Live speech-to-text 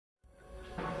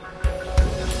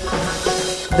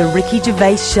The Ricky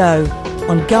Gervais Show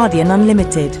on Guardian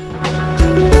Unlimited.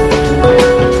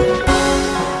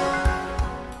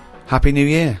 Happy New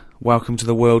Year. Welcome to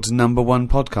the world's #1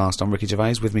 podcast. I'm Ricky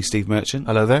Gervais, with me Steve Merchant.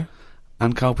 Hello there.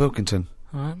 And Carl Pilkington.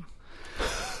 All right.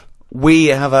 We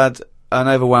have had an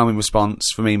overwhelming response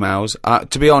from emails.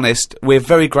 To be honest, we're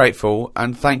very grateful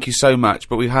and thank you so much,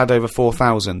 but we've had over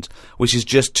 4,000, which is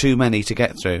just too many to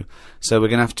get through. So we're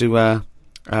going to have to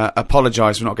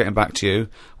apologise for not getting back to you.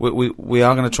 We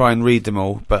are going to try and read them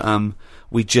all, but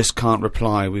we just can't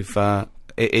reply. We do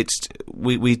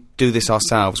this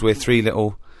ourselves. We're three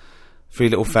little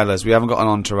fellas. We haven't got an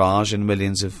entourage and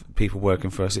millions of people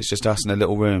working for us. It's just us in a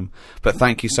little room. But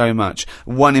thank you so much.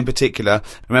 One in particular,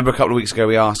 remember a couple of weeks ago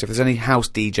we asked if there's any house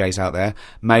DJs out there,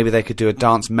 maybe they could do a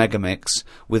dance mega mix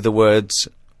with the words,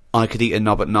 "I could eat a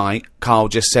knob at night." Carl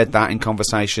just said that in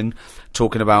conversation,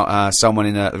 talking about someone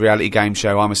in a reality game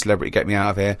show, "I'm a celebrity, get me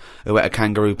out of here," who ate a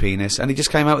kangaroo penis. And he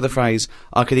just came out with the phrase,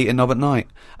 "I could eat a knob at night."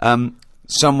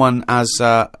 Someone has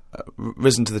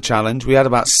risen to the challenge. We had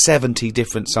about 70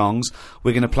 different songs.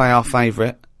 We're going to play our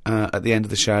favourite at the end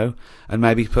of the show, and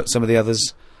maybe put some of the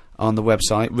others on the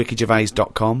website,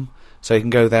 rickygervais.com, so you can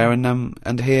go there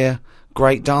and hear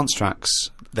great dance tracks.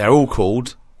 They're all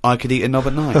called "I Could Eat a Knob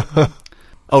at Night."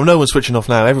 Oh, no one's switching off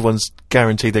now. Everyone's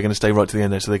guaranteed they're going to stay right to the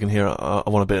end there so they can hear I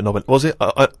want a bit of knob at... Was it?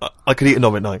 I could eat a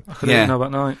knob at night. I could eat a knob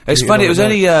at night. It's funny, it was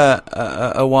only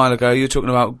a while ago you were talking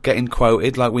about getting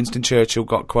quoted, like Winston Churchill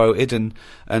got quoted and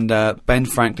Ben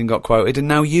Franklin got quoted, and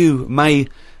now you may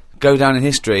go down in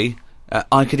history,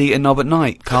 "I could eat a knob at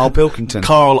night," Carl Pilkington.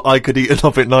 Carl, I could eat a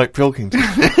knob at night, Pilkington.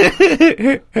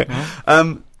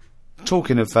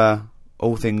 Talking of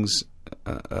all things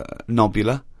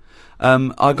nobular,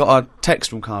 I got a text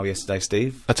from Carl yesterday,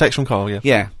 Steve. A text from Carl, yeah.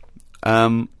 Yeah.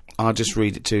 I'll just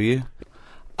read it to you.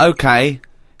 "Okay,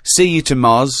 see you to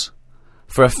Moz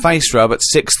for a face rub at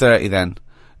 6:30 then.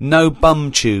 No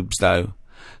bum tubes, though."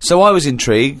 So I was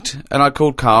intrigued, and I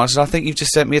called Carl and said, "I think you've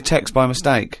just sent me a text by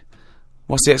mistake.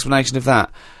 What's the explanation of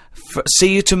that?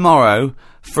 See you tomorrow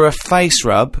for a face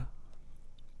rub.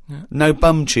 Yeah. No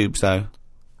bum tubes, though."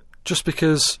 Just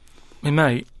because my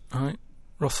mate, right,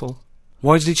 Russell...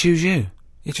 Why did he choose you?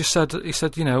 He said,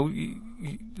 you know,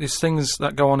 there's things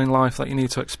that go on in life that you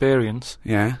need to experience.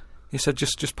 Yeah. He said,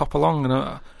 just pop along.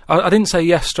 And I didn't say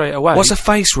yes straight away. What's a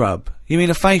face rub? You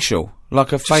mean a facial?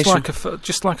 Like a facial?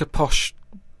 Just like a posh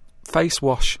face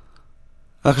wash.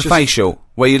 Like a facial,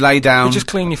 where you lay down... You just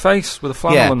clean your face with a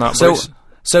flannel and that.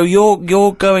 So you're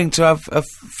going to have a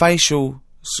facial...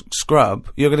 scrub,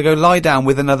 you're going to go lie down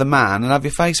with another man and have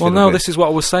your face Well, no, this is what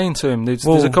I was saying to him. There's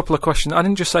a couple of questions. I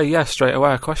didn't just say yes straight away.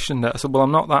 I questioned it. I said, well,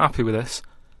 I'm not that happy with this.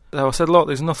 So I said, look,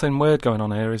 there's nothing weird going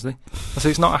on here, is there? I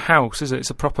said, it's not a house, is it? It's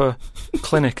a proper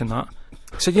clinic and that.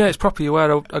 He said, yeah, it's proper. You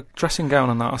wear a dressing gown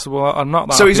and that. I said, well, I'm not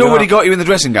that So happy he's already got you in the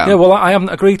dressing gown? Yeah, well, I haven't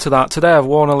agreed to that. Today I've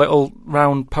worn a little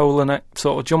round polar neck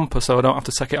sort of jumper so I don't have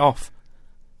to take it off.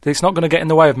 It's not going to get in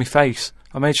the way of my face.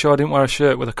 I made sure I didn't wear a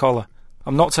shirt with a collar.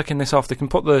 I'm not taking this off. They can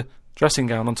put the dressing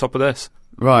gown on top of this.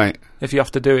 Right. If you have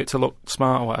to do it to look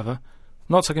smart or whatever. I'm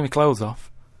not taking my clothes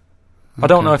off. Okay. I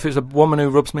don't know if it's a woman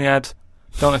who rubs my head.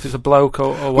 Don't know if it's a bloke or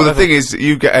whatever. Well, the thing is,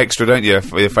 you get extra, don't you,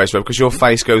 for your face rub, because your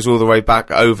face goes all the way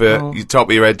back over the top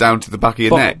of your head down to the back of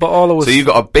your neck. But all I was, so you've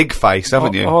got a big face,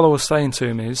 haven't you? All I was saying to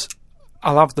him is,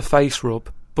 I'll have the face rub,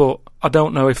 but I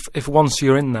don't know if once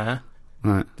you're in there,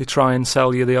 right, they try and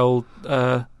sell you the old...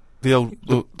 the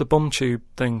bum tube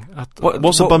thing.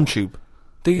 What's a bum tube?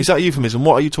 Is that a euphemism?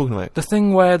 What are you talking about? The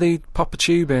thing where they pop a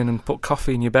tube in and put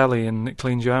coffee in your belly and it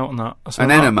cleans you out and that.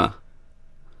 An enema?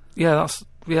 Yeah, that's...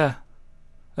 Yeah.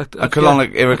 A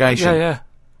colonic irrigation? Yeah.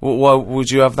 Why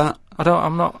would you have that? I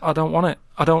don't want it.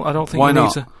 I don't think Why you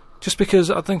not? need to... Just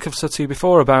because I think I've said to you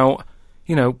before about,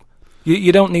 you know,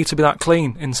 you don't need to be that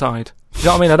clean inside. You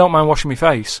know what I mean? I don't mind washing my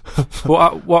face. But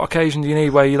at what occasion do you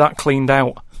need where you're that cleaned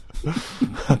out? Do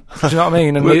you know what I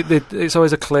mean? And it's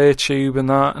always a clear tube and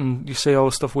that, and you see all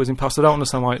the stuff whizzing past. I don't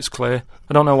understand why it's clear.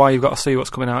 I don't know why you've got to see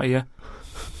what's coming out of you.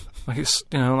 Like it's,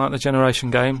 you know, like the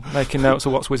generation game, making notes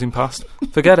of what's whizzing past.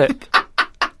 Forget it.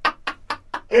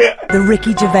 The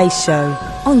Ricky Gervais Show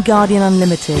on Guardian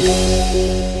Unlimited.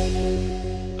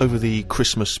 Over the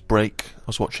Christmas break, I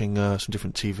was watching some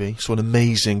different TV. Saw an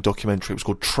amazing documentary. It was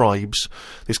called Tribes.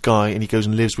 This guy, and he goes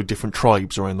and lives with different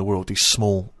tribes around the world. These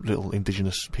small little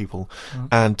indigenous people.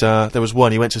 And there was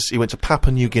one. He went to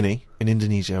Papua New Guinea in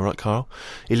Indonesia. Right, Carl?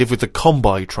 He lived with the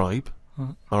Kombai tribe.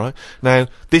 All right. Now,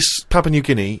 this Papua New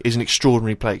Guinea is an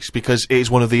extraordinary place because it is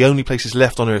one of the only places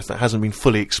left on Earth that hasn't been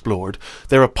fully explored.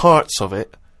 There are parts of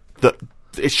it that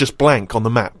it's just blank on the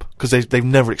map because they've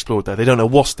never explored there. They don't know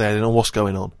what's there. They don't know what's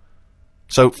going on.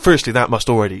 So, firstly, that must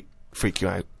already freak you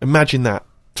out. Imagine that.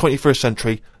 21st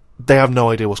century, they have no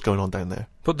idea what's going on down there.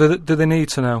 But do they need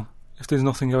to know if there's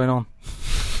nothing going on?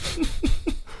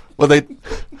 Well,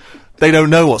 they don't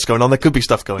know what's going on. There could be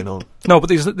stuff going on. No, but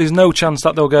there's no chance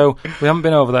that they'll go, we haven't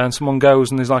been over there, and someone goes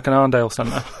and there's like an Arndale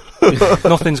centre.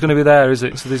 Nothing's going to be there, is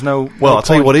it? So there's no... Well, no I'll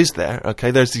tell you point. what is there,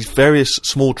 okay? There's these various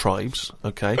small tribes,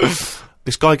 okay?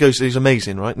 This guy goes, he's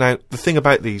amazing, right? Now, the thing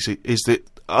about these is that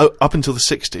up until the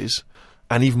 60s,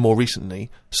 and even more recently,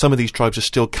 some of these tribes are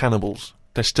still cannibals.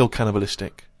 They're still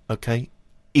cannibalistic, okay?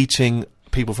 Eating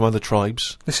people from other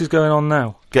tribes. This is going on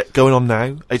now? Going on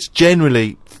now. It's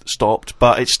generally stopped,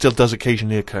 but it still does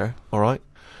occasionally occur, alright?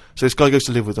 So this guy goes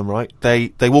to live with them, right?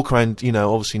 They walk around, you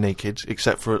know, obviously naked,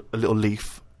 except for a little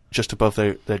leaf just above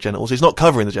their genitals. It's not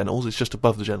covering the genitals, it's just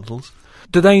above the genitals.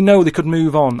 Do they know they could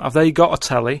move on? Have they got a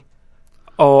telly?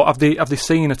 Or have they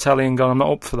seen a telly and gone, I'm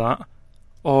not up for that?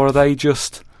 Or are they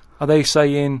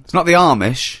saying... It's not the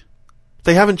Amish.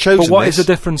 They haven't chosen But what this. is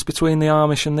the difference between the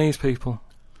Amish and these people?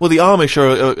 Well, the Amish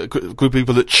are a group of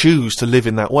people that choose to live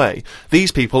in that way.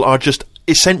 These people are just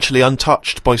essentially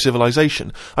untouched by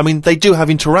civilization. I mean, they do have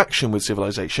interaction with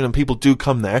civilization, and people do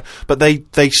come there, but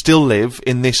they still live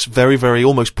in this very, very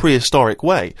almost prehistoric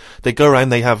way. They go around.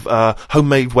 They have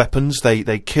homemade weapons.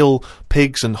 They kill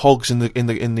pigs and hogs in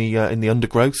the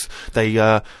undergrowth. They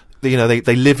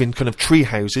live in kind of tree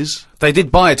houses. They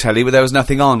did buy a telly, but there was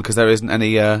nothing on because there isn't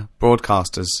any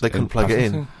broadcasters. They couldn't plug it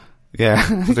in. Yeah.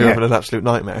 They're having an absolute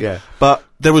nightmare. Yeah. But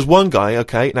there was one guy,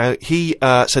 okay, now he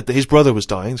said that his brother was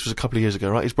dying. This was a couple of years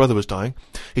ago, right? His brother was dying.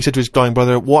 He said to his dying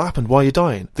brother, what happened? Why are you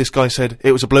dying? This guy said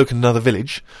it was a bloke in another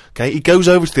village. Okay, he goes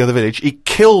over to the other village. He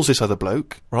kills this other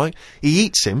bloke, right? He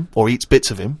eats him, or eats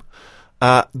bits of him.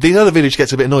 The other village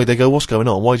gets a bit annoyed. They go, what's going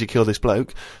on? Why did you kill this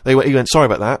bloke? He went, sorry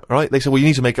about that, right? They said, well, you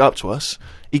need to make it up to us.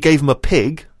 He gave him a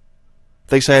pig.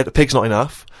 They said, a pig's not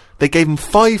enough. They gave him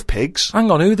 5 pigs.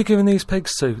 Hang on, who are they giving these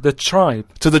pigs to? The tribe?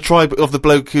 To the tribe of the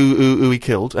bloke who he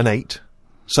killed and ate.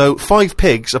 So 5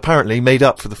 pigs apparently made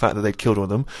up for the fact that they'd killed one of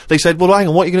them. They said, well, hang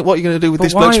on, what are you going to do with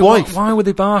this bloke's wife? Why were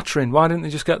they bartering? Why didn't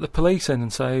they just get the police in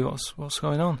and say, what's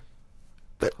going on?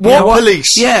 What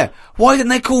police? Yeah. Why didn't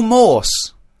they call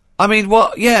Morse? I mean,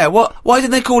 what? Yeah. What? Why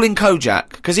didn't they call in Kojak?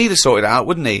 Because he'd have sorted it out,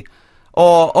 wouldn't he?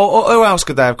 Or who else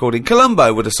could they have called in?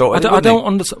 Columbo would have sorted it. I don't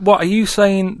understand. What are you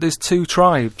saying? There's 2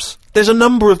 tribes. There's a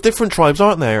number of different tribes,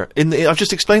 aren't there? I've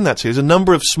just explained that to you. There's a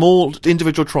number of small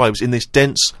individual tribes in this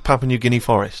dense Papua New Guinea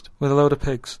forest. With a load of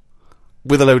pigs.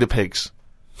 With a load of pigs.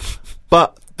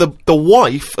 But the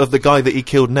wife of the guy that he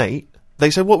killed, Nate,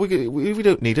 they said, what, we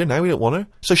don't need her now, we don't want her.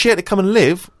 So she had to come and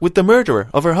live with the murderer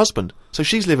of her husband. So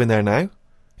she's living there now.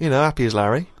 You know, happy as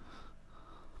Larry.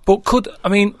 But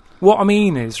what I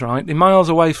mean is, right, they're miles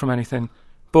away from anything,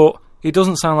 but it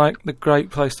doesn't sound like the great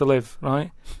place to live,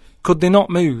 right? Could they not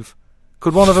move?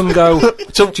 Could one of them go,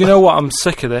 do you know what, I'm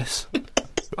sick of this.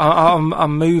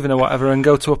 I'm moving or whatever, and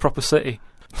go to a proper city.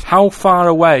 How far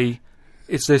away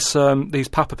is this, these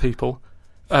Papa people,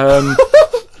 to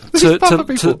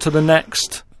the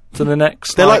next... They're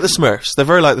like the Smurfs. They're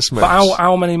very like the Smurfs. But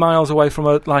how many miles away from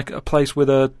a place with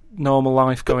a normal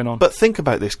life going on? But think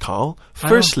about this, Carl.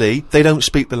 Firstly, they don't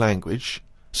speak the language,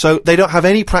 so they don't have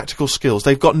any practical skills.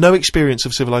 They've got no experience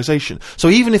of civilization. So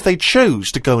even if they chose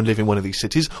to go and live in one of these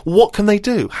cities, what can they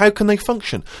do? How can they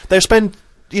function? They'll spend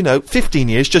 15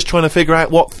 years just trying to figure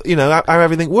out how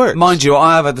everything works. Mind you,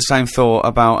 I have had the same thought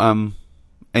about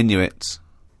Inuits.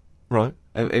 Right.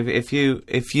 If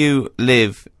you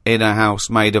live in a house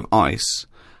made of ice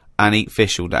and eat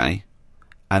fish all day,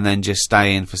 and then just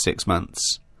stay in for 6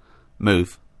 months,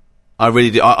 move. I really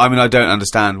do. I mean, I don't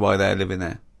understand why they're living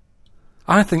there.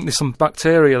 I think there's some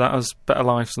bacteria that has better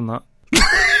lives than that.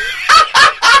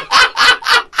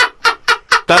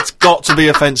 That's got to be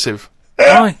offensive.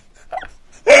 Why?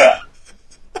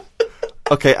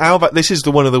 Okay, how about this is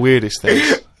one of the weirdest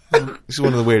things. This is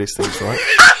one of the weirdest things, right?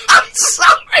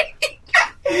 Sorry.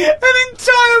 An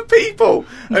entire people,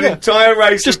 an entire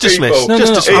race Just of people. dismiss. No,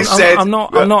 Just dismiss. I'm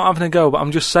not having a go, but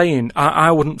I'm just saying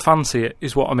I wouldn't fancy it,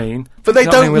 is what I mean. But they You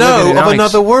know what I don't mean? We're living know in of ice.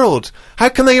 another world. How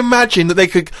can they imagine that they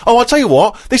could... Oh, I'll tell you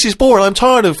what, this is boring. I'm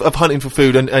tired of hunting for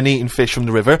food and eating fish from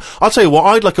the river. I'll tell you what,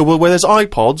 I'd like a world where there's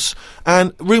iPods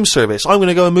and room service. I'm going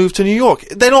to go and move to New York.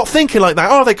 They're not thinking like that,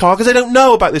 are they, Carl? Because they don't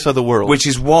know about this other world. Which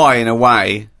is why, in a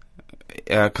way,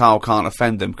 Carl can't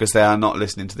offend them, because they are not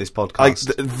listening to this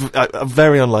podcast.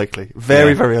 Very unlikely.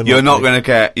 Very unlikely. You're not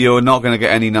going to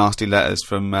get any nasty letters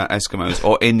from Eskimos,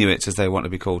 or Inuits as they want to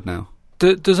be called now.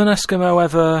 Does an Eskimo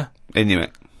ever...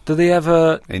 Inuit. Do they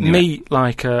ever Inuit. meet,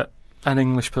 like, an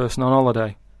English person on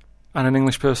holiday? And an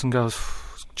English person goes,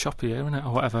 it's choppy here, isn't it,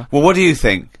 or whatever. Well, what do you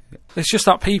think? It's just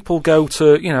that people go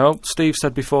to, you know, Steve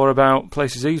said before about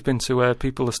places he's been to where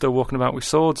people are still walking about with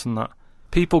swords and that.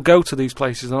 People go to these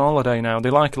places on holiday now. They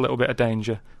like a little bit of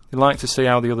danger. They like to see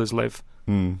how the others live.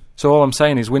 So all I'm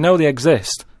saying is, we know they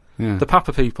exist. Yeah. The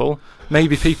Papa people,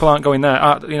 maybe people aren't going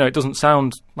there. You know, it doesn't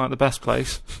sound like the best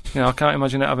place. You know, I can't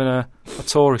imagine it having a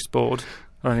tourist board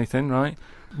or anything, right?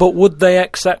 But would they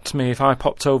accept me if I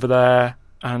popped over there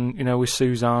and, you know, with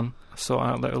Suzanne, sort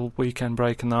out a little weekend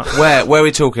break and that? Where are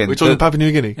we talking? We're talking Papua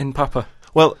New Guinea? In Papa.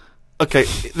 Well, okay,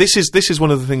 this is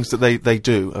one of the things that they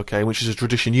do, okay, which is a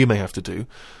tradition you may have to do.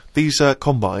 These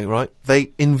kombai, right,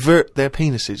 they invert their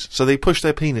penises. So they push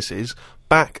their penises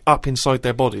back up inside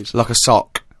their bodies. Like a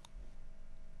sock.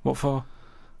 What for?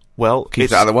 Well, Keep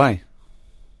it out of the way.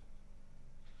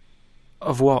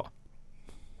 Of what?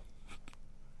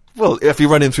 Well, if you're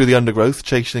running through the undergrowth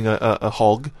chasing a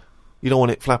hog, you don't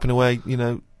want it flapping away, you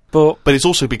know. But it's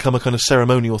also become a kind of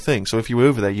ceremonial thing. So if you were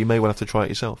over there, you may well have to try it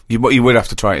yourself. You would have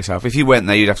to try it yourself. If you went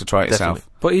there, you'd have to try it yourself.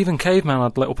 But even caveman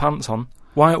had little pants on.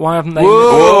 Why haven't they?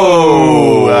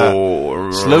 Whoa!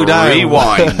 Slow down.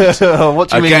 Rewind. What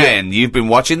do you mean? Again, you've been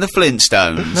watching the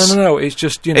Flintstones. No. It's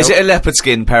just, you know. Is it a leopard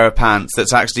skin pair of pants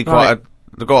that's actually quite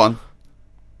a... Go on.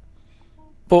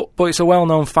 But it's a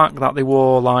well-known fact that they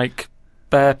wore, like,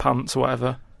 bear pants or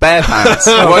whatever. Bare pants.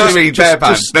 What do you mean, bare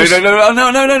pants? No.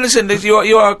 Listen,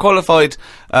 you are a qualified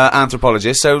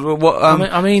anthropologist. So what?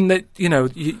 I mean that, you know,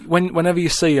 whenever you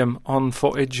see them on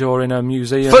footage or in a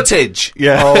museum, footage.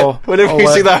 Yeah. Whenever you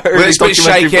see that, well, it's a bit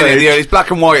shaky, isn't it? It's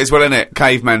black and white as well, isn't it?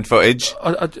 Caveman footage.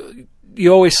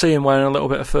 You always see them wearing a little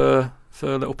bit of fur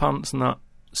little pants and that.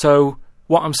 So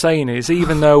what I'm saying is,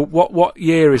 even though what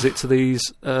year is it to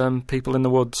these people in the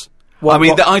woods?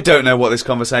 I don't know what this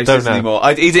conversation is anymore.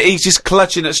 He's just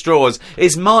clutching at straws.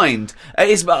 His mind,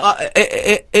 it's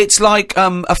like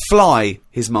a fly.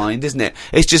 His mind, isn't it?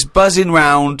 It's just buzzing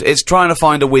round. It's trying to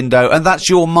find a window, and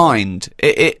that's your mind.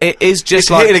 It is just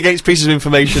it's like hitting against pieces of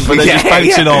information, but then just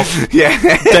bouncing off.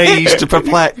 Yeah, dazed,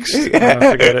 perplexed.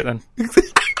 Forget it then.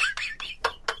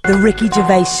 The Ricky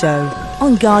Gervais Show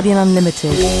on Guardian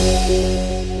Unlimited.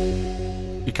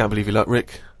 You can't believe your luck,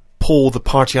 Rick. Paul, the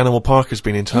party animal Parker's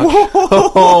been in touch.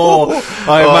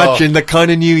 I imagine the kind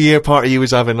of New Year party he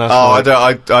was having last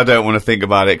night. I don't want to think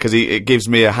about it because it gives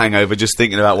me a hangover just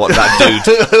thinking about what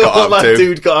that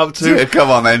dude got up to. Come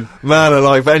on then, man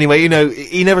alive. But anyway, you know,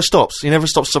 he never stops. He never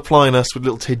stops supplying us with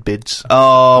little tidbits.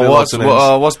 Oh,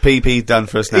 what's PP done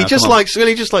for us now? He just likes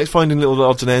finding little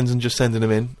odds and ends and just sending them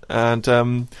in. And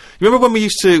you remember when we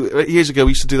used to years ago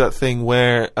we used to do that thing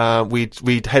where we'd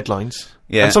read headlines.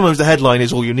 Yeah. And sometimes the headline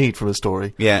is all you need from a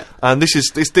story. Yeah. And this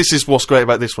is what's great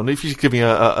about this one. If you just give me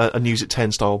a news at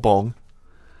 10 style bong.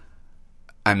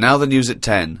 And now the news at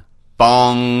 10.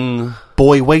 Bong.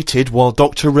 Boy waited while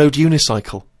doctor rode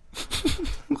unicycle.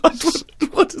 What does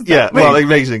that mean? Well,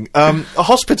 amazing. A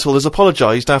hospital has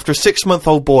apologised after a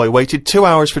 6-month-old boy waited 2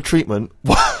 hours for treatment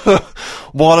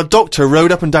while a doctor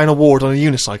rode up and down a ward on a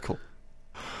unicycle.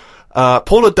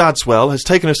 Paula Dadswell has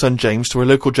taken her son James to a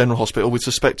local general hospital with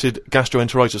suspected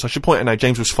gastroenteritis. I should point out now,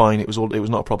 James was fine, it was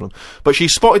not a problem. But she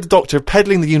spotted the doctor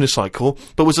pedalling the unicycle,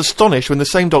 but was astonished when the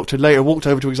same doctor later walked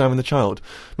over to examine the child.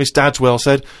 Miss Dadswell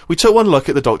said, "We took one look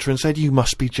at the doctor and said, 'You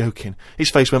must be joking.' His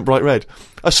face went bright red."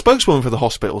 A spokeswoman for the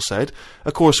hospital said,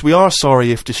 "Of course, we are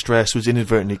sorry if distress was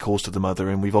inadvertently caused to the mother,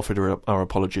 and we've offered her our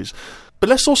apologies. But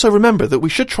let's also remember that we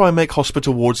should try and make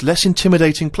hospital wards less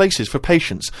intimidating places for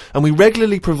patients, and we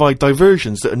regularly provide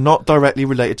diversions that are not directly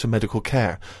related to medical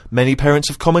care. Many parents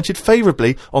have commented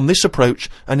favourably on this approach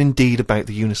and indeed about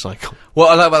the unicycle."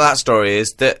 What I like about that story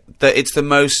is that it's the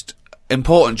most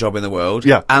important job in the world,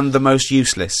 and the most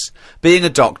useless. Being a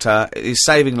doctor is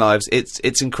saving lives.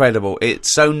 It's incredible.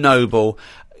 It's so noble.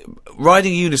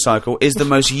 Riding a unicycle is the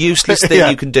most useless thing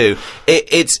you can do.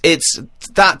 It's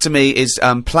that to me is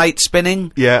plate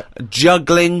spinning,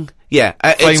 juggling,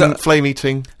 flame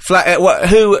eating.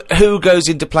 Who goes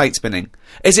into plate spinning?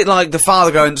 Is it like the father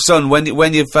going, "Son,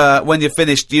 when you've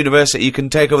finished university, you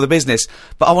can take over the business"?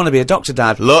 But I want to be a doctor,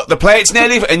 Dad. Look, the plate's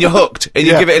nearly, and you're hooked, and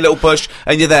you give it a little push,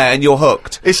 and you're there, and you're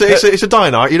hooked. It's a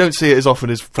dying art. You don't see it as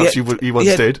often as perhaps you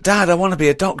once did. Dad, I want to be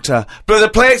a doctor, but the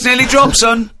plate's nearly dropped,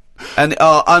 son. And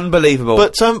unbelievable.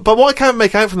 But what I can't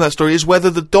make out from that story is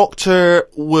whether the doctor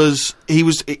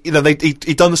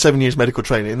he'd done the 7 years medical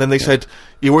training, and then they said,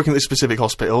 "You're working at this specific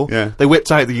hospital." Yeah. They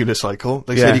whipped out the unicycle.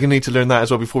 They said, "You're gonna need to learn that as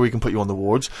well before we can put you on the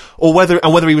wards." Or whether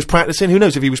he was practicing. Who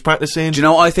knows if he was practicing? Do you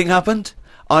know what I think happened?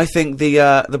 I think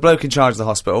the bloke in charge of the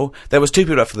hospital, there was 2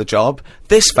 people up for the job.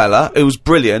 This fella, who was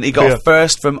brilliant, he got a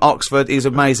first from Oxford, he was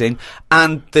amazing,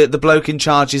 and the bloke in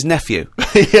charge's nephew.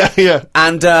 yeah.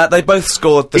 And they both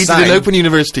scored the same. He did an Open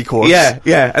University course. Yeah.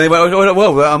 And they went,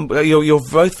 well, you're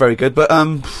both very good, but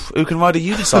who can ride a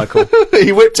unicycle?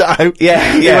 He whipped it out.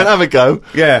 Yeah. He went, have a go.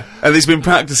 Yeah, and he's been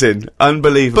practising.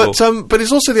 Unbelievable. But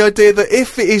it's also the idea that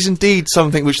if it is indeed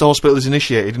something which the hospital has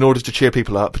initiated in order to cheer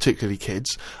people up, particularly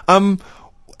kids, I mean,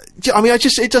 it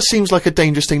just seems like a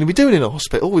dangerous thing to be doing in a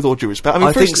hospital, with all due respect. I mean,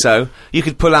 I think so. You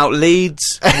could pull out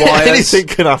leads, wires. Anything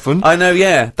could happen. I know,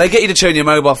 yeah. They get you to turn your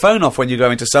mobile phone off when you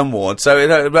go into some ward,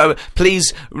 so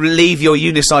please leave your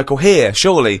unicycle here,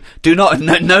 surely. Do not,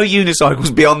 no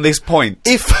unicycles beyond this point.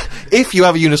 If you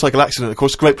have a unicycle accident, of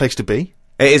course, great place to be.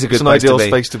 It is a good place to be. It's an ideal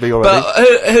space to be already.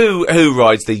 But who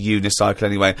rides the unicycle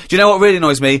anyway? Do you know what really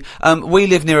annoys me? We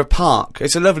live near a park.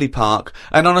 It's a lovely park.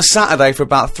 And on a Saturday for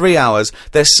about 3 hours,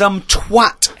 there's some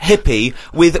twat hippie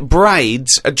with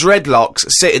braids, dreadlocks,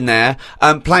 sitting there,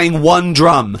 playing one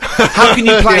drum. How can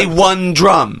you play one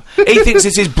drum? He thinks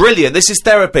this is brilliant. This is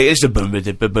therapy. It's I want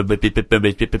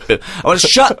to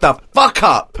shut the fuck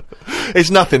up. It's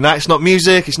nothing. It's not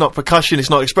music. It's not percussion. It's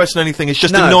not expressing anything. It's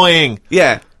just annoying.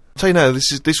 Yeah. So you know,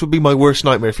 this would be my worst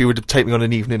nightmare if you were to take me on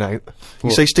an evening out.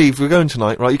 You say, Steve, we're going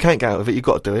tonight, right? You can't get out of it. You've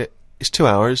got to do it. It's 2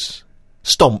 hours.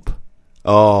 Stomp.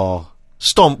 Oh.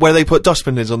 Stomp, where they put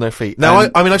dustbin lids on their feet. Now,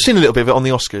 I mean, I've seen a little bit of it on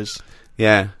the Oscars.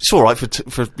 Yeah. It's alright for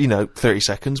 30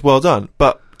 seconds. Well done.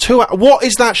 But what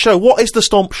is that show? What is the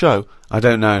Stomp show? I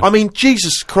don't know. I mean,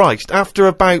 Jesus Christ. After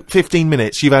about 15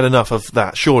 minutes, you've had enough of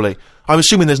that, surely. I'm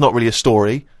assuming there's not really a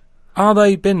story. Are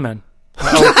they bin men?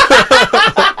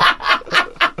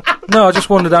 No, I just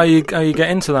wondered how you get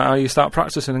into that, how you start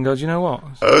practising and go, do you know what?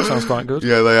 That sounds quite good.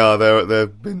 Yeah, they are. They're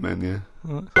bin men, yeah.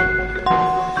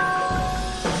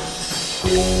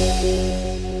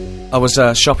 I was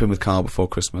shopping with Carl before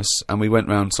Christmas, and we went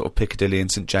round sort of Piccadilly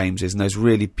and St James's, and those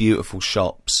really beautiful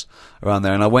shops around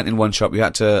there. And I went in one shop. You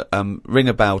had to ring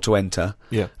a bell to enter.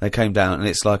 Yeah, they came down, and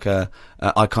it's like a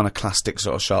iconoclastic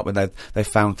sort of shop, and they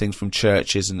found things from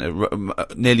churches and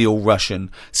nearly all Russian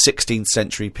 16th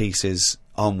century pieces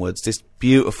onwards. This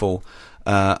beautiful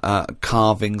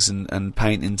carvings and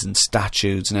paintings and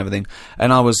statues and everything,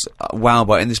 and I was wowed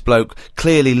by it. And this bloke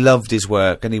clearly loved his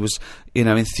work, and he was,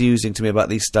 enthusing to me about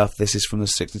these stuff. This is from the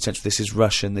 16th century. This is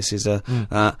Russian. This is and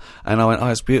I went, oh,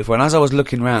 it's beautiful. And as I was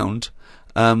looking round,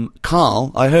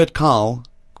 I heard Carl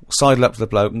sidle up to the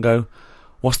bloke and go,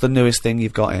 "What's the newest thing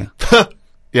you've got here?"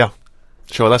 Yeah,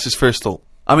 sure. That's his first thought.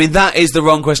 I mean, that is the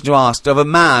wrong question to ask of a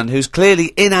man who's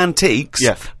clearly in antiques.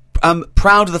 Yeah.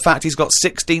 Proud of the fact he's got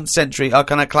 16th century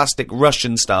iconoclastic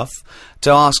Russian stuff, to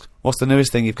ask, what's the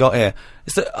newest thing you've got here?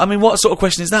 What sort of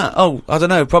question is that? Oh, I don't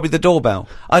know, probably the doorbell.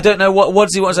 I don't know, what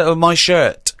does he want to say with my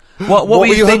shirt? What were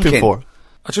you thinking? Hoping for?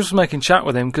 I just was making chat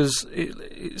with him, because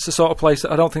it's the sort of place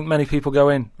that I don't think many people go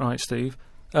in, right, Steve?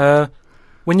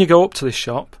 When you go up to this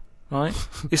shop, right,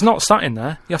 it's not sat in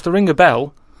there. You have to ring a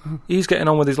bell. He's getting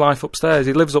on with his life upstairs.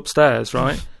 He lives upstairs,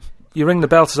 right? You ring the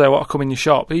bell to say, "What, I'll come in your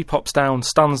shop." He pops down,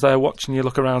 stands there watching you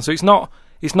look around. So it's not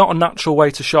a natural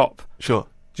way to shop. Sure. Do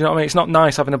you know what I mean? It's not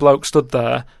nice having a bloke stood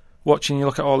there watching you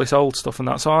look at all this old stuff and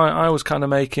that. So I was kind of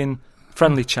making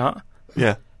friendly chat.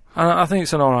 Yeah. And I think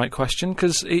it's an alright question,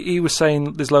 because he was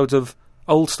saying there's loads of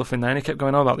old stuff in there, and he kept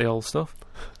going on about the old stuff.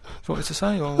 So what did to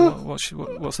say? Well,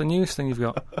 what's the newest thing you've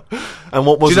got? And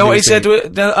what was? Do you know what he said?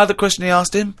 The other question he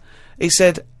asked him, he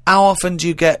said, "How often do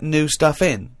you get new stuff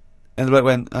in?" And the bloke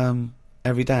went,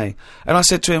 every day. And I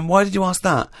said to him, "Why did you ask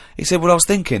that?" He said, "Well, I was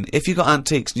thinking, if you got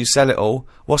antiques and you sell it all,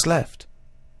 what's left?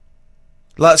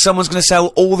 Like, someone's going to sell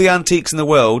all the antiques in the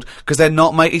world because they're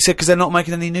not because they're not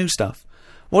making any new stuff.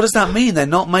 What does that mean? They're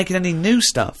not making any new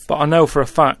stuff. But I know for a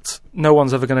fact no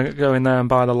one's ever going to go in there and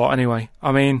buy the lot anyway.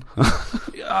 I mean,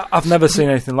 I've never seen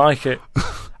anything like it.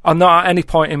 I'm not at any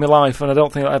point in my life, and I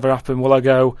don't think it'll ever happen, will I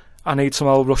go, "I need some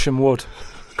old Russian wood."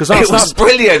 It was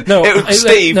brilliant. No,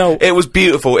 Steve. It was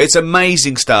beautiful. It's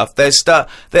amazing stuff. There's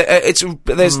stuff. There's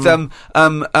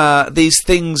these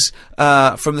things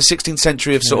from the 16th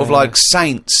century of sort of like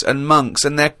saints and monks,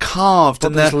 and they're carved.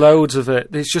 But there's loads of it.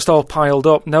 It's just all piled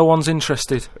up. No one's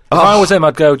interested. If I was him,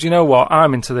 I'd go, "Do you know what?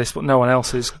 I'm into this, but no one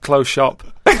else is. Close shop."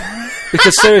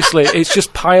 Because seriously, it's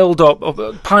just piled up,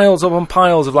 piles upon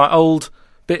piles of like old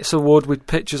bits of wood with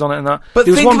pictures on it and that. But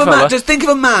just think of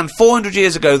a man 400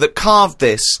 years ago that carved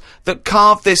this. But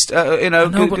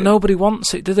nobody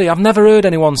wants it, do they? I've never heard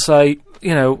anyone say,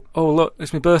 "Oh, look,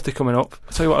 it's my birthday coming up.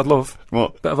 I'll tell you what I'd love.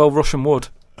 What? Bit of old Russian wood."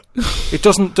 It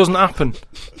doesn't happen.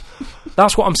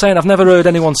 That's what I'm saying. I've never heard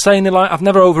anyone saying it. Like, I've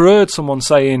never overheard someone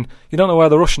saying, "You don't know where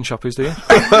the Russian shop is, do you?"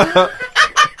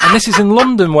 And this is in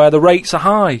London where the rates are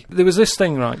high. There was this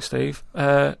thing, right, Steve?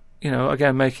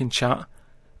 Again, making chat.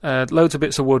 Loads of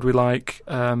bits of wood with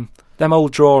them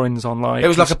old drawings on It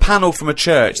was like a panel from a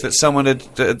church that someone had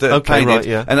painted, right,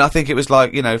 yeah. and I think it was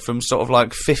from sort of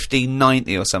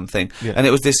 1590 or something. Yeah. And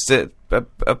it was this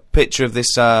a picture of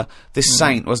this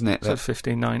saint, wasn't it? Said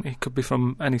 1590. Could be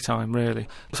from any time, really.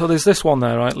 So there's this one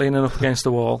there, right, leaning up against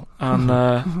the wall,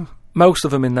 and most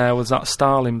of them in there was that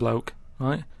Stalin bloke,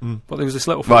 right? But there was this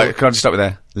little Right, can I just stop with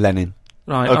there? Lenin.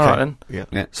 Right, Okay. alright then.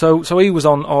 Yeah. So he was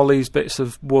on all these bits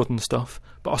of wood and stuff,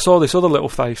 but I saw this other little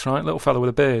face, right, little fella with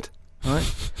a beard, right?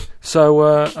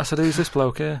 So I said, who's this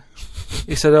bloke here?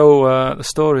 He said, the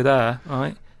story there,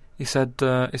 right? He said,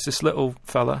 it's this little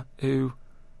fella who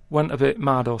went a bit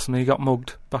mad or something. He got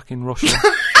mugged back in Russia.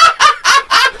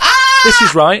 This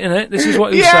is right, isn't it? This is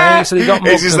what he was saying. He said he got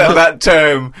mugged. It's just that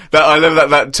term that I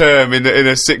love that term in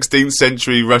a 16th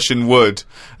century Russian wood.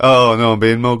 Oh no, I'm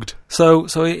being mugged. So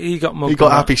he got mugged. He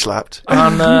got happy slapped.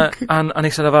 And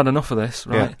he said, I've had enough of this,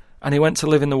 right? Yeah. And he went to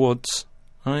live in the woods,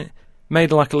 right?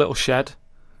 Made like a little shed,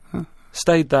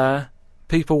 stayed there.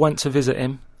 People went to visit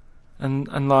him, and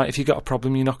if you got a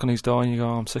problem, you knock on his door and you go,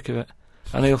 I'm sick of it.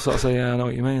 And he'll sort of say, yeah, I know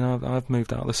what you mean. I've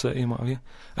moved out of the city and what have you.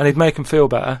 And he'd make them feel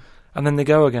better, and then they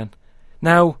go again.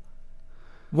 Now,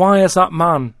 why has that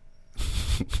man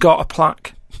got a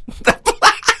plaque?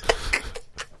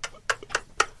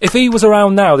 If he was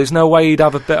around now, there's no way he'd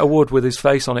have a bit of wood with his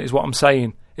face on it, is what I'm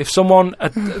saying. If someone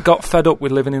had got fed up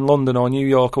with living in London or New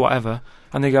York or whatever,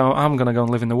 and they go, I'm going to go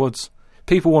and live in the woods,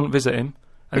 people wouldn't visit him,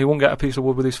 and he wouldn't get a piece of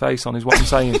wood with his face on, is what I'm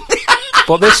saying.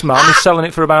 But this man is selling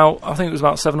it for I think it was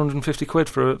about 750 quid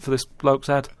for this bloke's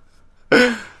head.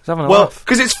 He's having a laugh.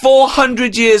 Because it's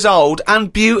 400 years old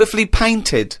and beautifully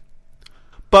painted.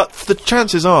 But the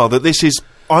chances are that this is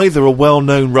either a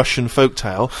well-known Russian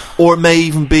folktale, or it may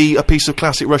even be a piece of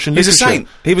classic Russian He's literature. a saint.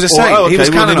 He was a saint. He was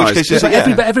canonised.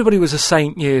 Everybody was a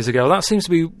saint years ago. That seems to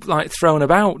be thrown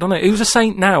about, doesn't it? Who's a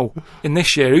saint now in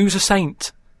this year? Who's a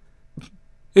saint?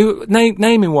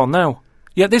 Naming one now.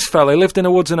 Yet this fella lived in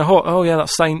the woods in a hut. Oh yeah,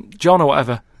 that's Saint John or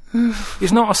whatever.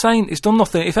 He's not a saint. He's done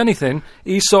nothing. If anything,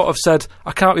 he's sort of said,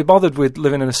 I can't be bothered with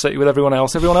living in a city with everyone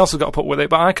else. Everyone else has got to put up with it,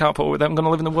 but I can't put up with it. I'm going to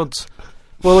live in the woods.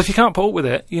 Well, if you can't put up with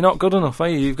it, you're not good enough, are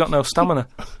you? You've got no stamina.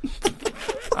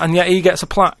 And yet he gets a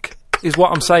plaque, is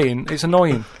what I'm saying. It's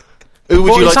annoying. Who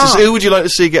would you like to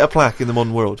see get a plaque in the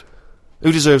modern world?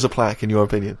 Who deserves a plaque, in your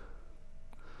opinion?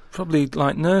 Probably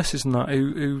nurses and that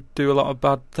who do a lot of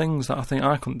bad things that I think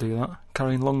I couldn't do that,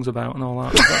 carrying lungs about and all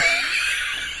that.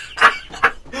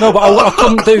 No, but I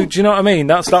couldn't do. Do you know what I mean?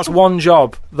 That's one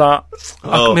job that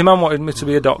my mum wanted me to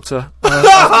be a doctor.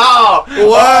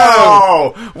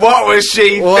 Whoa! What was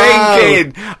she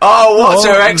thinking? Oh, what's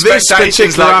her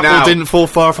expectations like now? Apple didn't fall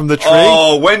far from the tree.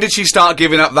 Oh, when did she start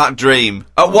giving up that dream?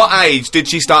 At what age did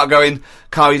she start going,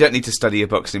 Carl, you don't need to study your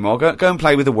books anymore. Go and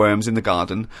play with the worms in the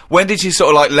garden. When did she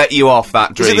sort of let you off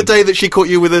that dream? Is it the day that she caught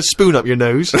you with a spoon up your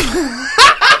nose?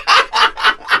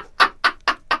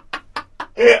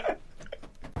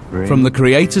 From the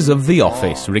creators of The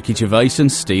Office, Ricky Gervais and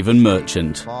Stephen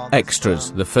Merchant.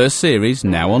 Extras, the first series,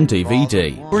 now on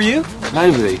DVD. Who are you?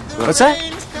 Nobody. What's that?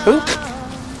 Who?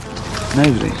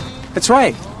 Nobody. That's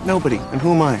right. Nobody. And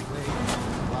who am I?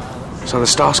 So the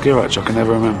Starsky Hutch, I can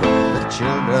never remember.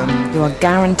 You are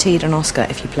guaranteed an Oscar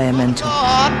if you play a mentor.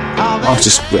 I've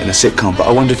just written a sitcom, but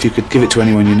I wonder if you could give it to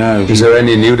anyone you know. Is there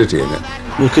any nudity in it?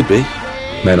 Well, it could be.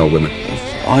 Men or women?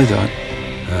 Either.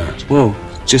 Well,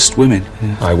 just women.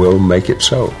 Yeah. I will make it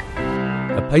so.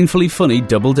 A painfully funny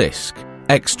double disc.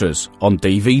 Extras on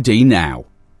DVD now.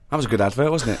 That was a good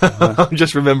advert, wasn't it? I'm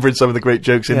just remembering some of the great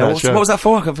jokes in that show. What was that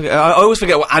for? I always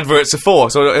forget what adverts are for.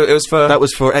 So it was for... That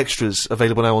was for Extras,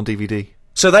 available now on DVD.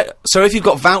 So if you've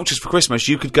got vouchers for Christmas,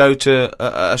 you could go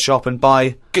to a shop and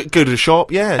buy... Go to the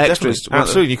shop, yeah, extras. Definitely.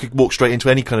 Absolutely. You could walk straight into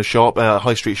any kind of shop,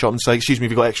 high street shop, and say, excuse me,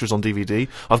 have you got extras on DVD?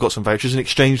 I've got some vouchers, and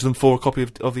exchange them for a copy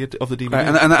of the DVD. Right,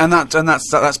 and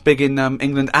that's big in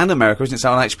England and America, isn't it?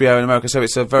 So on HBO in America, so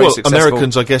it's a very successful...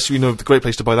 Americans, I guess, the great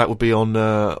place to buy that would be on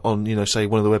say,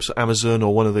 one of the websites, Amazon,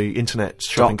 or one of the internet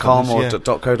shopping .com companies. or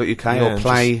 .co.uk or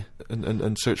Play...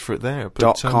 And search for it there.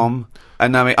 But, .com.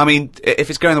 And I mean, if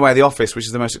it's going the way of The Office, which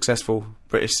is the most successful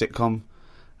British sitcom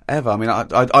ever, I mean,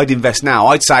 I'd invest now.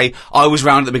 I'd say I was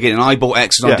round at the beginning. I bought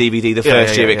Extras on DVD the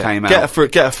first year it came out.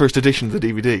 Get a first edition of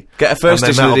the DVD. Get a first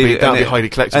edition of the DVD. That'll be highly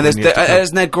collectible.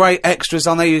 And there's great extras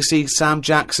on there. You see Sam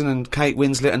Jackson and Kate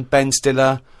Winslet and Ben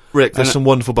Stiller. Rick, there's some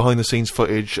wonderful behind-the-scenes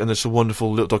footage, and there's some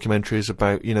wonderful little documentaries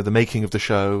about, the making of the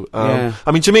show. I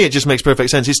mean, to me, it just makes perfect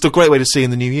sense. It's a great way to see in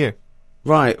the new year.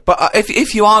 Right, but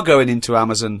if you are going into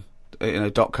Amazon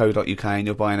 .co.uk and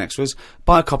you're buying extras,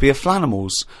 buy a copy of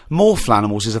Flanimals. More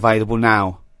Flanimals is available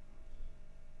now.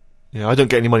 Yeah, I don't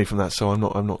get any money from that, so I'm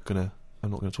not gonna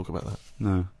talk about that.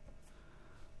 No.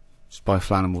 Just buy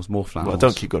Flanimals, more Flanimals. Well,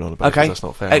 don't keep going on about it, 'cause that's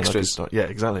not fair. Extras. Yeah,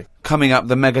 exactly. Coming up,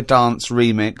 the Mega Dance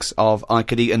remix of I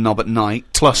Could Eat a Knob at Night.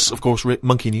 Plus, of course,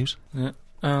 monkey news. Yeah,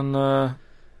 and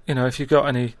if you've got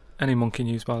any monkey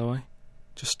news, by the way,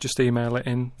 just email it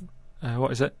in.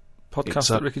 What is it?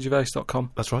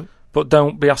 Podcast@rickygervais.com. That's right. But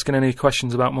don't be asking any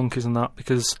questions about monkeys and that,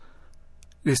 because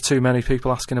there's too many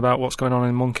people asking about what's going on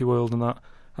in monkey world and that.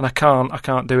 And I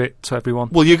can't do it to everyone.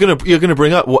 Well, you're gonna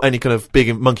bring up any kind of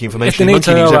big monkey information. If they need monkey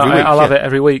to know news about every it, week. I'll have it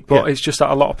every week. But it's just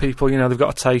that a lot of people, they've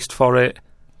got a taste for it.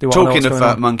 They want to know Talking what's going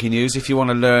of on. monkey news, if you want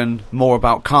to learn more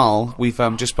about Carl, we've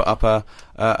just put up a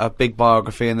big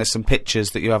biography, and there's some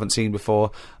pictures that you haven't seen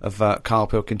before of Carl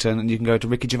Pilkington, and you can go to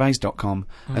rickygervais.com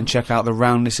and check out the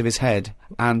roundness of his head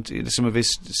and some of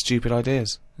his stupid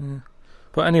ideas.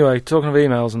 But anyway, talking of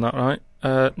emails and that,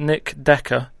 right? Nick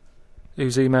Decker,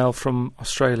 who's emailed from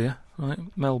Australia, right,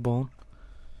 Melbourne.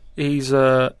 He's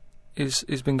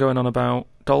been going on about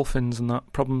dolphins and that,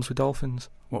 problems with dolphins.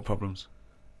 What problems?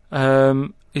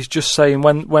 He's just saying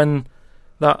when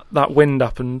that wind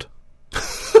happened.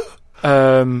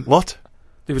 What?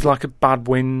 There was like a bad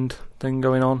wind thing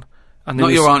going on, and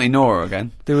Not your Auntie Nora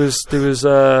again. There was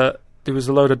a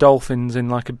load of dolphins in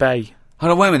like a bay.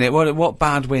 Hold on, wait a minute. What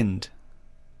bad wind?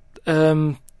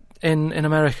 In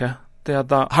America, they had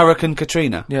that Hurricane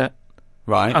Katrina. Yeah.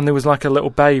 Right. And there was like a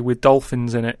little bay with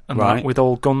dolphins in it, and right. that, with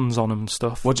all guns on them and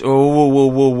stuff. What?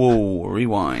 Whoa!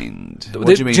 Rewind. What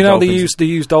do you mean? Do you know dolphins? they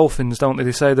use dolphins, don't they?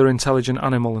 They say they're an intelligent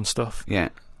animal and stuff. Yeah.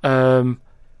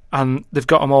 And they've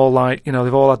got them all like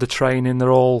they've all had the training.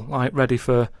 They're all like ready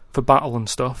for battle and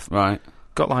stuff. Right.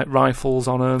 Got like rifles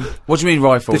on them. What do you mean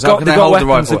rifles? How can they hold a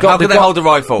rifle? How can they hold a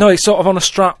rifle? No, it's sort of on a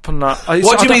strap and that.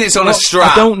 What do you mean it's on a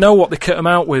strap? I don't know what they kit them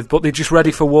out with, but they're just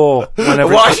ready for war.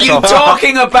 Whenever what are you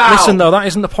talking about? Listen, though, that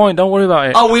isn't the point. Don't worry about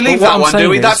it. Oh, we leave that one, do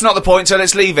we? That's not the point, so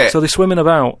let's leave it. So they're swimming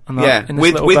about and that. Yeah, in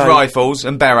this with bay, rifles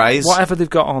and berets. whatever they've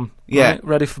got on. Yeah. Right,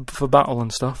 ready for battle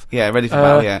and stuff. Yeah, ready for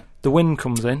battle, yeah. The wind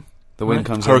comes in. The wind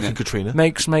comes Hurricane in. Katrina.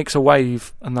 Makes a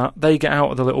wave and that. They get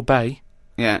out of the little bay.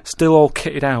 Yeah. Still all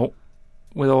kitted out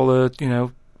with all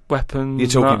the, weapons. You're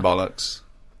talking bollocks.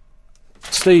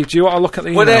 Steve, do you want to look at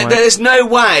the email? Well, there's no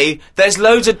way. There's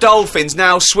loads of dolphins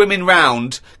now swimming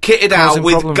round, kitted out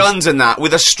with guns and that,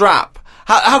 with a strap.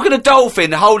 How can a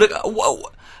dolphin hold a...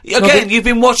 Again, you've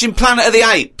been watching Planet of the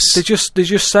Apes. They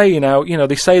just say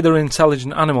they say they're an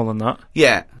intelligent animal and that.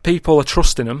 Yeah. People are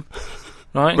trusting them,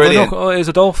 right? Brilliant. Look, here's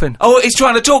a dolphin. Oh, he's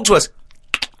trying to talk to us.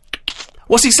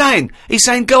 What's he saying? He's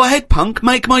saying, go ahead, punk,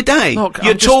 make my day. Look,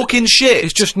 You're talking shit.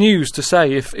 It's just news to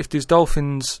say if there's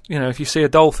dolphins, if you see a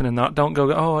dolphin in that, don't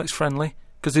go, oh, it's friendly,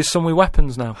 because there's some with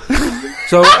weapons now.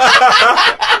 So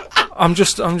I'm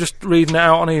just reading it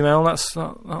out on email.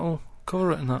 That'll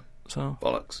cover it and that. So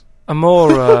bollocks. And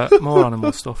more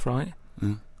animal stuff, right?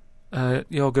 Mm.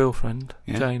 Your girlfriend,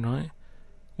 Jane, right?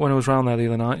 When I was round there the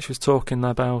other night, she was talking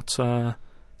about they're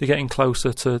getting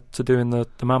closer to doing the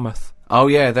mammoth. Oh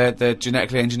yeah, they're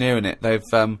genetically engineering it. They've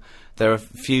they're a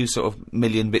few sort of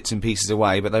million bits and pieces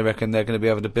away, but they reckon they're going to be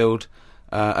able to build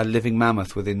a living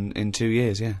mammoth in 2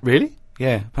 years. Yeah. Really?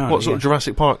 Yeah. Apparently. What sort of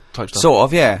Jurassic Park type stuff? Sort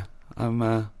of. Yeah.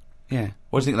 Yeah.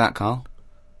 What do you think of that, Carl?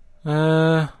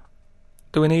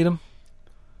 Do we need them?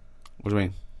 What do you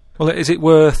mean? Well, is it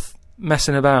worth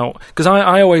messing about? Because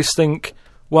I always think,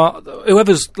 well,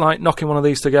 whoever's like knocking one of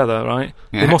these together, right?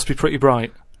 Yeah. They must be pretty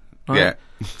bright. Right? Yeah.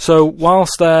 So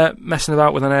whilst they're messing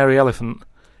about with an airy elephant,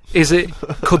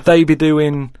 could they be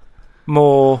doing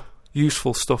more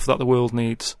useful stuff that the world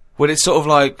needs? Well, it's sort of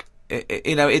like,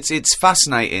 it's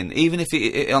fascinating. Even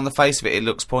if on the face of it, it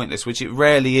looks pointless, which it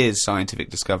rarely is. Scientific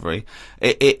discovery.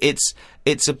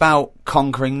 It's about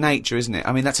conquering nature, isn't it?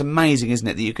 I mean, that's amazing, isn't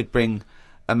it? That you could bring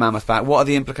a mammoth back. What are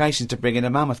the implications to bringing a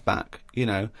mammoth back?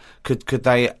 Could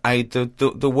they aid the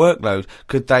workload?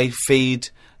 Could they feed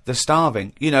the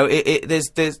starving? There's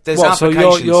what, applications.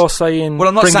 So you're saying, well,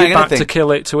 I'm not bring saying it back anything. to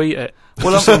kill it, to eat it?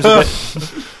 Well,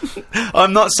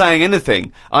 I'm not saying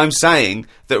anything. I'm saying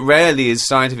that rarely is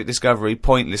scientific discovery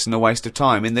pointless and a waste of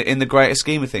time in the greater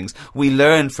scheme of things. We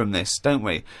learn from this, don't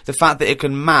we? The fact that it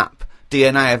can map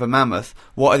DNA of a mammoth,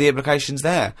 what are the implications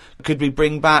there? Could we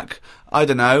bring back, I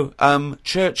don't know,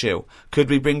 Churchill? Could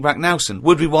we bring back Nelson?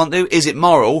 Would we want to? Is it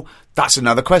moral? That's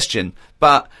another question.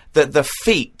 But the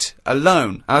feet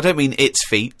alone, and I don't mean its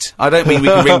feet, I don't mean we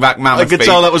can bring back mammoth feet. I could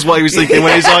tell that was what he was thinking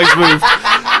when his eyes moved.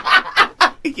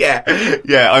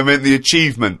 Yeah, I meant the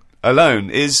achievement alone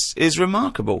is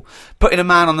remarkable. Putting a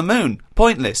man on the moon,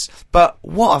 pointless. But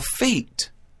what a feat.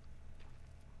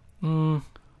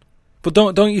 But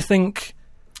don't you think...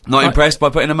 Not impressed by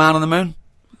putting a man on the moon?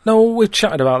 No, we've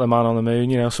chatted about the man on the moon.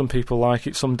 You know, some people like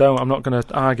it, some don't. I'm not going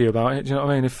to argue about it. Do you know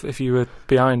what I mean? If you were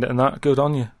behind it and that, good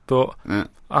on you. But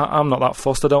I'm not that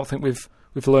fussed. I don't think we've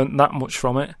learnt that much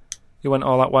from it. You went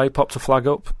all that way, popped a flag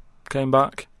up, came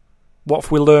back. What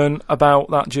have we learned about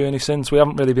that journey since? We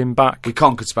haven't really been back. We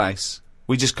conquered space.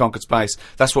 We just conquered space.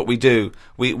 That's what we do.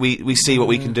 We see what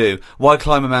we can do. Why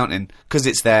climb a mountain? Because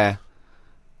it's there.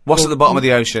 What's at the bottom of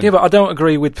the ocean? Yeah, but I don't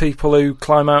agree with people who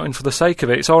climb mountains for the sake of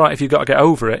it. It's all right if you've got to get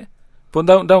over it, but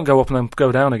don't go up and then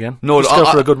go down again. No, just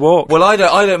go for a good walk. Well, I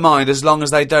don't mind as long as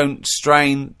they don't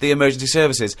strain the emergency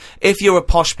services. If you're a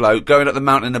posh bloke going up the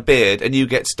mountain in a beard and you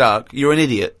get stuck, you're an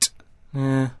idiot.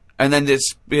 Yeah. And then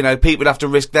it's, you know, people have to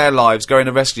risk their lives going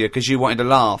to rescue you because you wanted to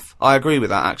laugh. I agree with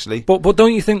that, actually. But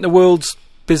don't you think the world's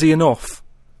busy enough?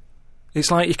 It's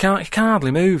like you can't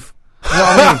hardly move. You know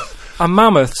what I mean? And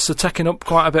mammoths are taking up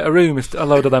quite a bit of room if a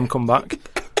load of them come back.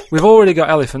 We've already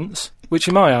got elephants, which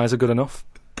in my eyes are good enough.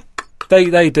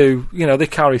 They do, you know, they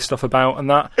carry stuff about and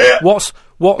that. What's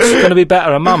going to be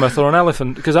better, a mammoth or an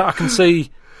elephant? Because I can see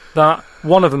that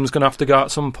one of them's going to have to go at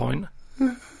some point.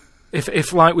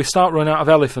 If like we start running out of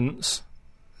elephants,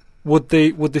 would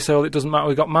they say, well, it doesn't matter,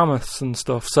 we've got mammoths and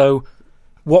stuff. So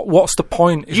what's the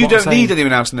point? You don't need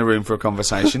anyone else in the room for a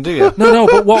conversation, do you? No,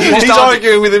 but what He's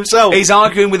arguing with himself. He's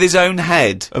arguing with his own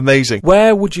head. Amazing.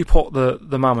 Where would you put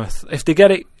the mammoth if they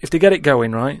get it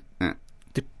going, right? Yeah.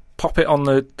 They pop it on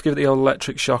give it the old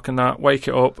electric shock and that, wake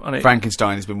it up, and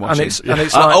Frankenstein has been watching. And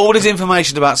it's like all his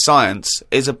information about science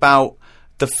is about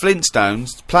the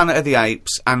Flintstones, Planet of the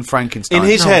Apes, and Frankenstein. In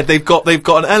his head, they've got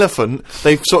an elephant.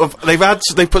 They've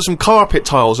put some carpet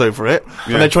tiles over it,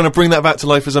 and they're trying to bring that back to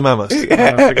life as a mammoth.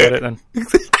 Yeah, forget it then.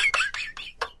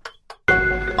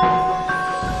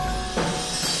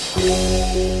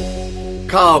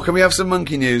 Carl, can we have some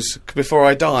monkey news before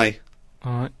I die?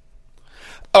 All right.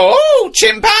 Oh,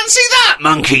 chimpanzee that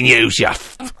monkey news, yeah.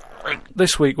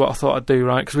 This week, what I thought I'd do,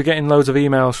 right, because we're getting loads of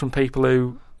emails from people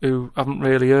who haven't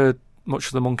really heard much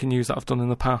of the monkey news that I've done in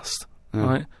the past,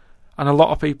 right? And a lot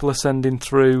of people are sending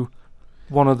through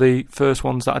one of the first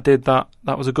ones that I did that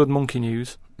was a good monkey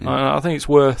news. I think it's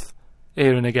worth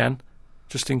hearing again,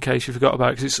 just in case you forgot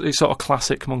about it, because it's sort of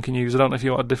classic monkey news. I don't know if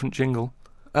you want a different jingle.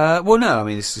 Well, no, I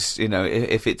mean, it's just, you know,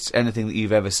 if it's anything that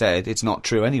you've ever said, it's not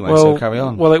true anyway, so carry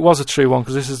on. Well, it was a true one,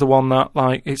 because this is the one that,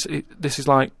 like, this is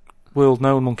like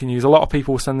world-known monkey news. A lot of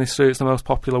people will send this through, it's the most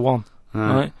popular one,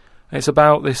 right? It's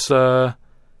about this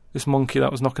monkey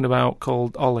that was knocking about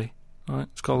called Ollie, right?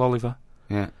 It's called Oliver.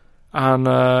 Yeah. And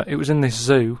it was in this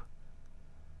zoo,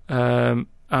 and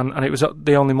it was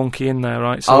the only monkey in there,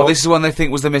 right? So this is one they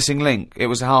think was the missing link. It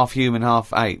was half human,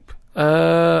 half ape.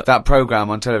 That programme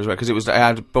on television, because it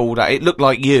had bald. It looked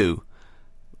like you,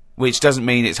 which doesn't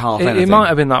mean it's half anything. It might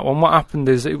have been that one. What happened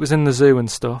is it was in the zoo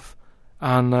and stuff,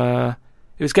 and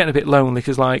it was getting a bit lonely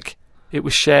because, like, it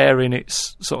was sharing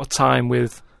its sort of time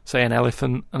with, say, an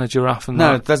elephant and a giraffe and that.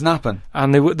 No, it doesn't happen.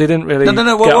 And they didn't really wait,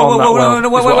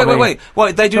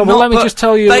 they do not. Let me just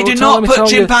tell you. They do not put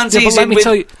chimpanzees in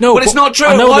with. No, but it's not true.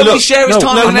 Why would he share his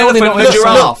time with an elephant and a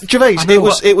giraffe? Gervais,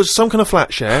 it was some kind of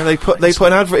flat share. They put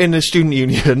an advert in the student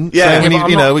union. Yeah,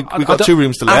 saying we've got 2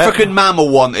 rooms to let. African mammal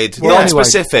wanted, not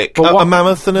specific. A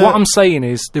mammoth and what I'm saying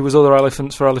is there was other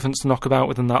elephants for elephants to knock about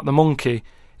with and that. The monkey,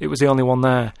 it was the only one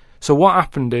there. So what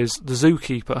happened is the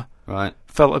zookeeper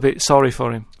felt a bit sorry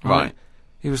for him. Right.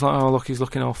 He was like, oh, look, he's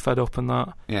looking all fed up and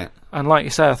that. Yeah. And like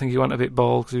you say, I think he went a bit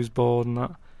bald because he was bored and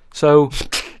that. So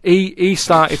he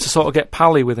started to sort of get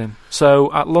pally with him.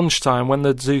 So at lunchtime, when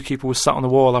the zookeeper was sat on the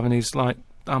wall having his, like,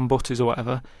 ham butties or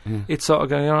whatever, he'd sort of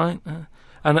go, all right?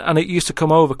 And it used to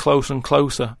come over closer and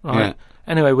closer, right? Yeah.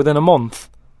 Anyway, within a month,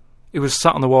 he was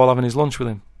sat on the wall having his lunch with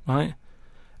him, right?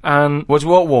 And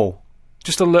what wall?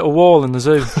 Just a little wall in the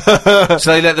zoo.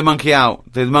 So they let the monkey out.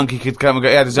 The monkey could come and go.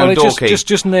 He had his own door key.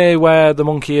 Just near where the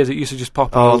monkey is, it used to just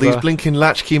pop over. Oh, these blinking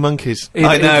latchkey monkeys.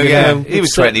 I know, yeah. He was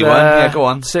 21. Yeah, go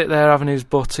on. Sit there having his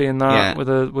butty and that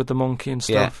with the monkey and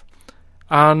stuff.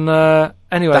 Yeah. And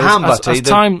anyway, the ham butty, as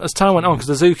time went on,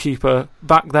 because the zookeeper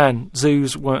back then,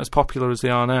 zoos weren't as popular as they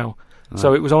are now.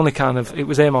 So it was only it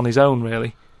was him on his own,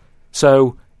 really.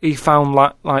 So he found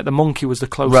like the monkey was the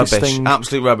closest thing.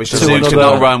 Absolute rubbish. The zoo could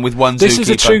not run with one zookeeper. This is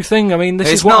a true thing. I mean, this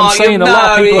is what I'm saying. A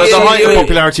lot of people. But the height of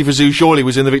popularity for zoos surely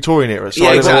was in the Victorian era. So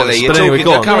yeah, exactly. But anyway,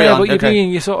 go on. Carry on. But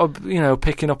you're sort of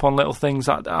picking up on little things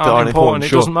that aren't important.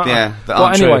 It doesn't matter. Yeah,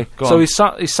 but anyway, so he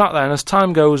sat there, and as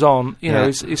time goes on,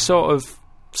 he's sort of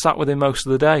sat with him most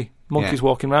of the day. Monkeys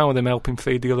walking around with him, helping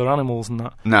feed the other animals and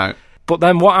that. No. But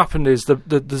then what happened is the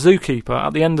zookeeper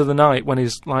at the end of the night when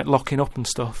he's like locking up and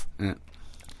stuff. Yeah.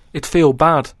 He'd feel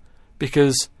bad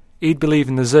because he'd be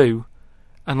leaving the zoo,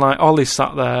 and like Ollie's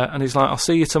sat there, and he's like, "I'll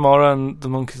see you tomorrow," and the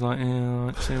monkey's like, "Yeah,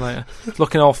 right, see you later."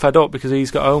 Looking all fed up because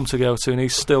he's got home to go to, and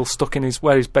he's still stuck in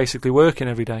where he's basically working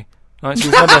every day. Right,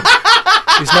 so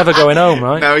he's never going home,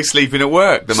 right? Now he's sleeping at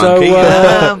work, the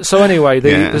monkey. So anyway, the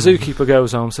zookeeper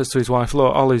goes home, says to his wife,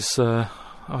 "Look, Ollie's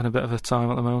having a bit of a time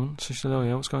at the moment." So she said, "Oh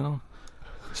yeah, what's going on?"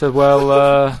 He said,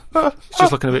 "Well, he's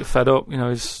just looking a bit fed up,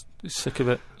 he's sick of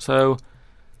it." So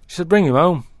she said, "Bring him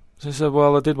home." So he said,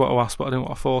 "Well, I did what I asked, but I didn't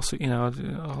want to force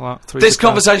it, This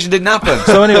conversation didn't happen.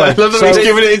 So anyway... I love that he's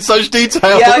giving it in such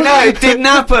detail. Yeah, I know, it didn't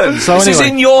happen. This is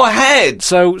in your head.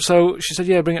 So she said,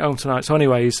 "Yeah, bring it home tonight." So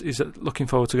anyway, he's looking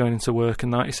forward to going into work,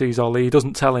 and that he sees Ollie. He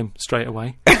doesn't tell him straight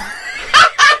away.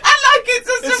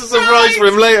 It's a surprise for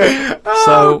him later.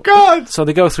 God. So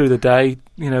they go through the day,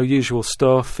 usual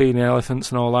stuff, feeding the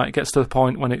elephants and all that. It gets to the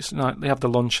point when it's like they have the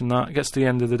lunch and that. It gets to the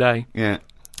end of the day. Yeah.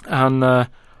 And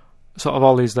sort of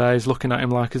Ollie's there, he's looking at him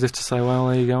like as if to say, "Well,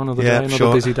 there you go, another day,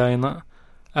 another busy day and that."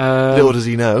 Little does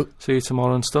he know. See you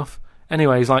tomorrow and stuff.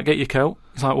 Anyway, he's like, "Get your coat."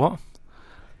 He's like, "What?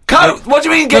 Coat? What do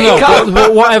you mean, get your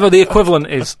coat? Whatever the equivalent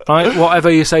is, right? Whatever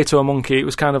you say to a monkey, it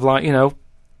was kind of like, "You're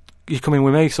coming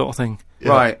with me," sort of thing. Yeah.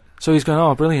 Right. So he's going,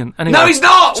 "Oh, brilliant." Anyway, no, he's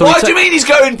not! So what do you mean he's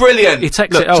going brilliant? He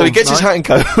takes it home. So he gets his hat and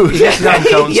coat. He gets his hat and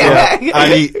coat and stuff.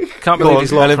 And he can't believe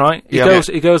he's locked, right? He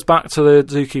He goes back to the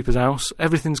zookeeper's house.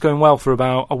 Everything's going well for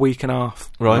about a week and a half.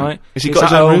 Right. Has he He's got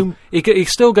his at own home. room? He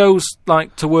still goes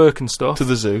like to work and stuff. To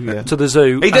the zoo, yeah. To the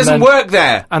zoo. He doesn't work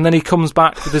there. And then he comes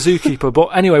back with the zookeeper. But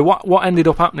anyway, what ended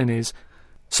up happening is,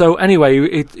 so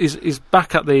anyway, he's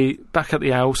back at the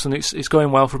house, and it's going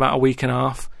well for about a week and a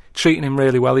half. Treating him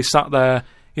really well. He's sat there.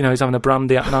 He's having a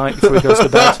brandy at night before he goes to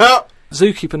bed.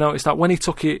 Zookeeper noticed that when he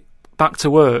took it back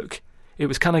to work, it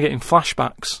was kind of getting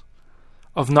flashbacks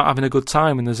of not having a good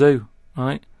time in the zoo,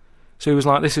 right? So he was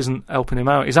like, this isn't helping him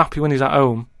out. He's happy when he's at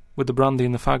home with the brandy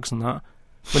and the fags and that.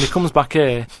 When he comes back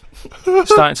here,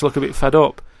 starting to look a bit fed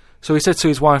up. So he said to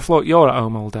his wife, "Look, you're at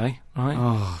home all day, right?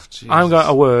 Oh, Jesus. I'm going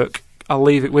to work. I'll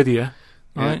leave it with you,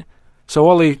 right?" Yeah. So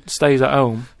Ollie stays at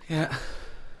home. Yeah.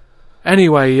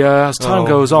 Anyway, as time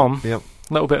goes on... Yep.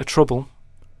 Little bit of trouble.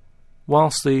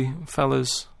 Whilst the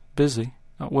fella's busy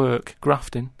at work,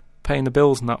 grafting, paying the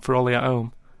bills and that for Ollie at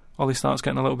home, Ollie starts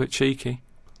getting a little bit cheeky.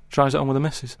 Tries it on with the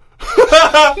missus.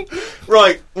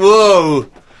 Right. Whoa.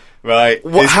 Right.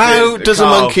 How does a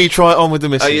monkey try it on with the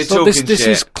missus? Are you Look, talking this shit?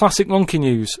 is classic monkey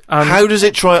news. And How does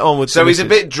it try it on with the So missus? he's a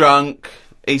bit drunk.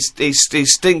 He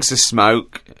stinks of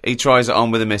smoke. He tries it on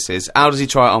with the missus. How does he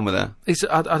try it on with her?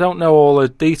 I don't know all the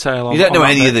detail on You don't know on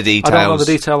that any bit. of the details. I don't know the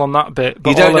detail on that bit. But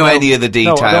You don't all I know any of the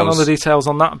No, I don't know details. the details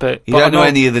on that bit. You but don't I know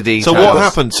any of the details. So what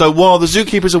happened? So while the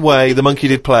zookeeper's away, the monkey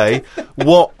did play.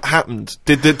 What happened?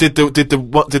 Did the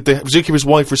zookeeper's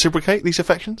wife reciprocate these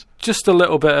affections? Just a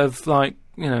little bit of like,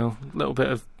 little bit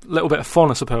of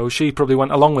fun, I suppose. She probably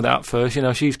went along with that at first.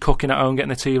 She's cooking at home, getting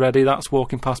the tea ready. That's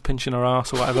walking past, pinching her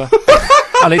arse or whatever.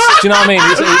 And it's, do you know what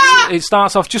I mean? It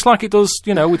starts off just like it does,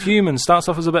 with humans. Starts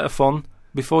off as a bit of fun.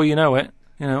 Before you know it,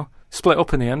 split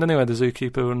up in the end. Anyway, the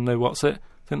zookeeper and I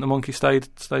think the monkey stayed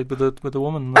with the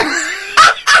woman.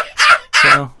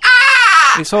 So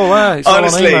it's all there. It's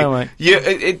Honestly, all on email,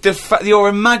 mate. your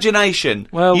imagination.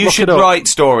 Well, you look should it up. write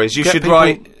stories. You Get should people-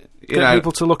 write. Get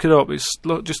people to look it up.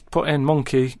 Just put in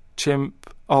monkey,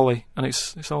 chimp, Ollie, and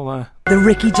it's all there. The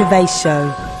Ricky Gervais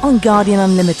Show on Guardian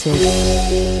Unlimited.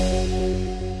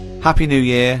 Happy New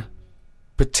Year,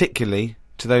 particularly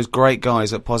to those great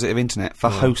guys at Positive Internet for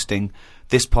hosting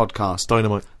this podcast.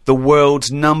 Dynamite. The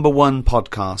world's #1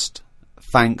 podcast,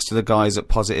 thanks to the guys at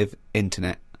Positive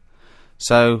Internet.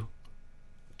 So,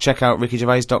 check out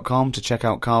rickygervais.com to check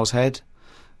out Carl's Head.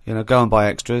 Go and buy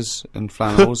extras and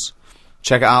flannels.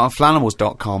 Check it out on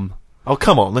flannels.com. Oh,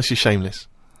 come on, this is shameless.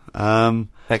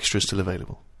 Extras still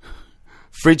available.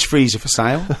 Fridge freezer for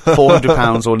sale,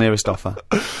 £400 or nearest offer.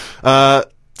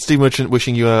 Steve Merchant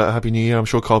wishing you a Happy New Year. I'm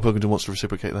sure Carl Pilkington wants to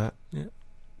reciprocate that.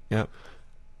 Yeah.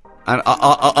 And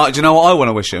do you know what I want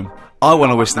to wish them? I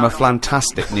want to wish them a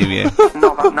fantastic New Year.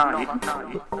 Not that night.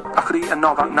 I could eat a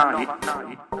not that night.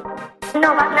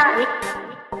 Not that night.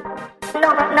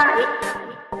 Not that night.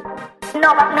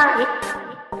 Not that night.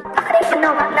 I could eat a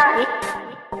not that night.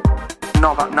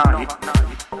 Not that night.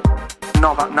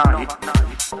 Not that night.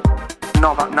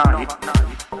 Not that night.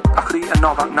 I could eat a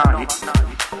not that night.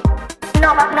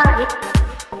 Not that night.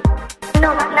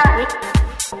 Not that night.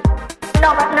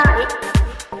 Not that night.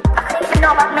 I could eat a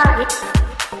not that night.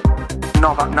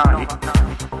 Not that night.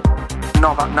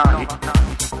 Not that night.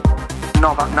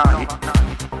 Not that night.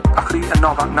 I could eat a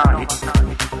not that night.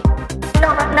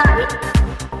 Not that night.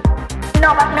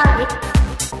 Not that night.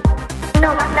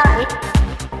 Not that night.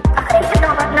 I could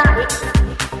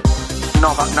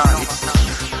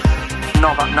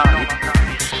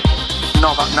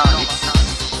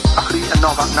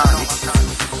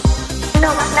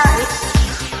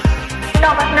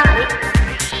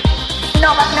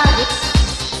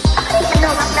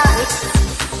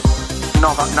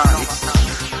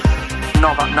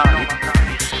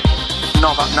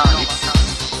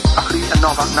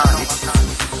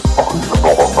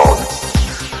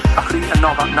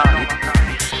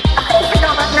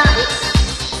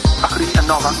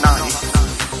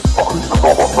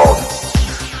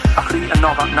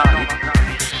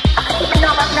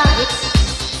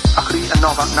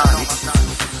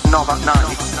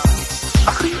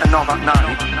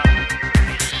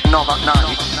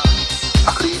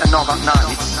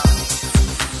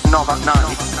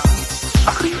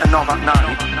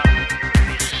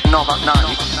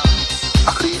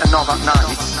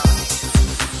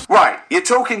Right, you're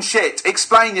talking shit.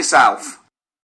 Explain yourself.